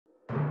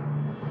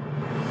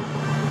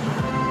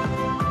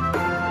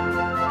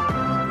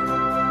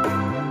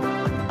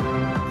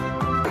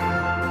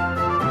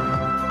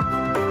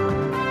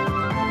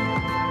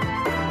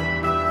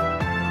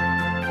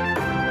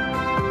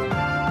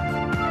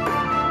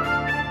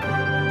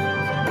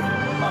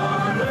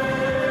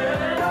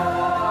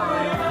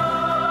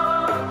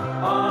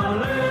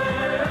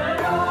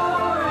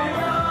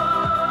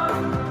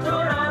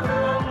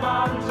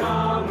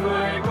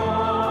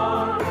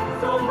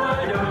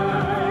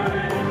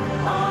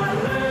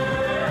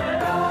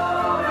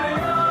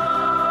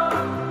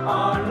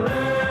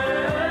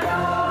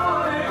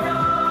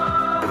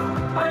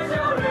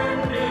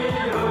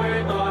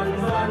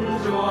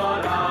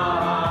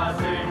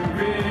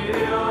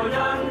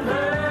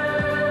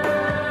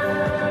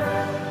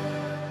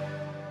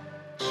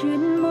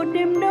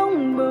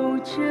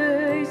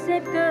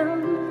xếp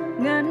cơm,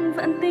 ngàn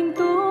vạn tình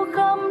tú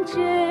khóm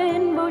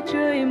trên bầu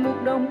trời.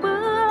 Mục đồng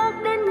bước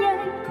đến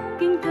nhanh,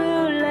 kinh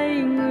thơ lạy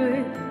người,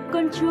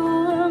 con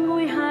Chúa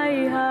ngôi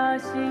hai hà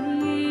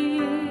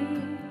sinh.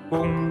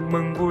 Cùng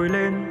mừng vui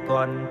lên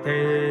toàn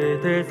thể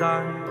thế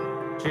gian,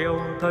 triều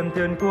thần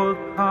thiên quốc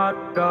hát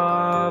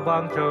ca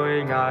vang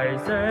trời. Ngài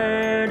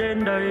sẽ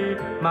đến đây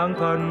mang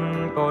thân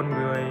con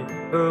người,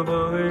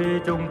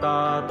 với chúng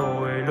ta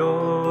tội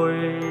lỗi,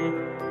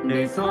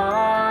 để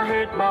xóa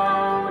hết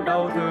bao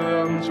đau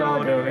thương cho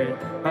đời.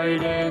 Hãy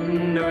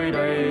đến nơi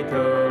đây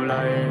thờ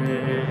lạy.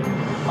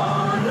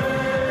 Alleluia,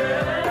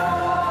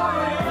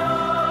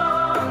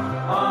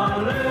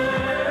 Alleluia,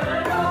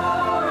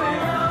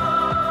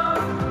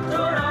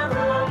 Chúa đã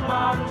thương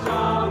ban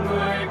cho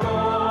người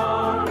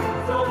con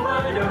sống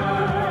mãi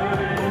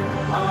đời.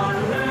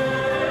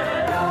 Alleluia,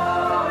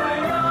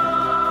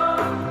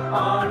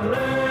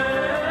 Alleluia,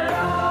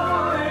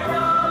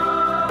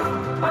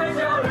 hãy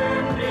reo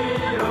lên đi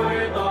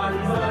ơi toàn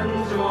dân,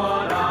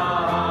 Chúa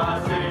đã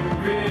sinh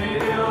vì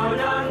yêu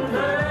nhân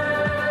thế.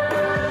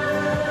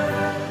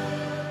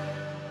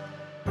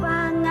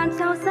 Và ngàn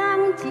sao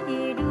sáng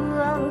chỉ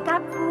đường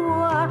các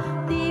vua,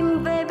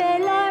 tìm về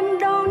Bethlehem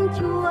đón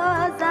Chúa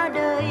ra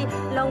đời.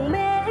 Lòng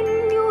mến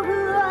nhu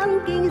hương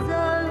kinh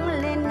dâng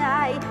lên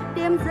Ngài,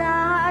 đem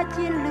ra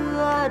trên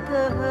lửa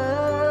thờ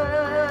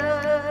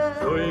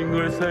Rồi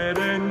người sẽ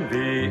đến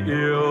vì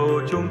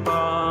yêu chúng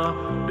ta,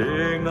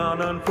 để ngàn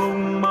ơn phúc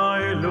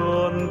mãi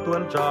luôn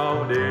tuôn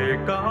trào. Để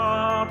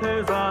cả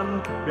thế gian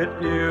biết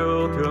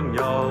yêu thương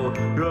nhau,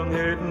 thương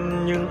hết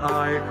những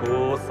ai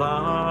khổ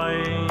sai.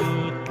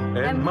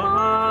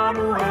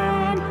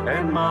 Emmanuel,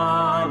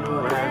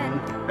 Emmanuel,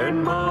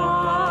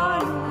 Emmanuel.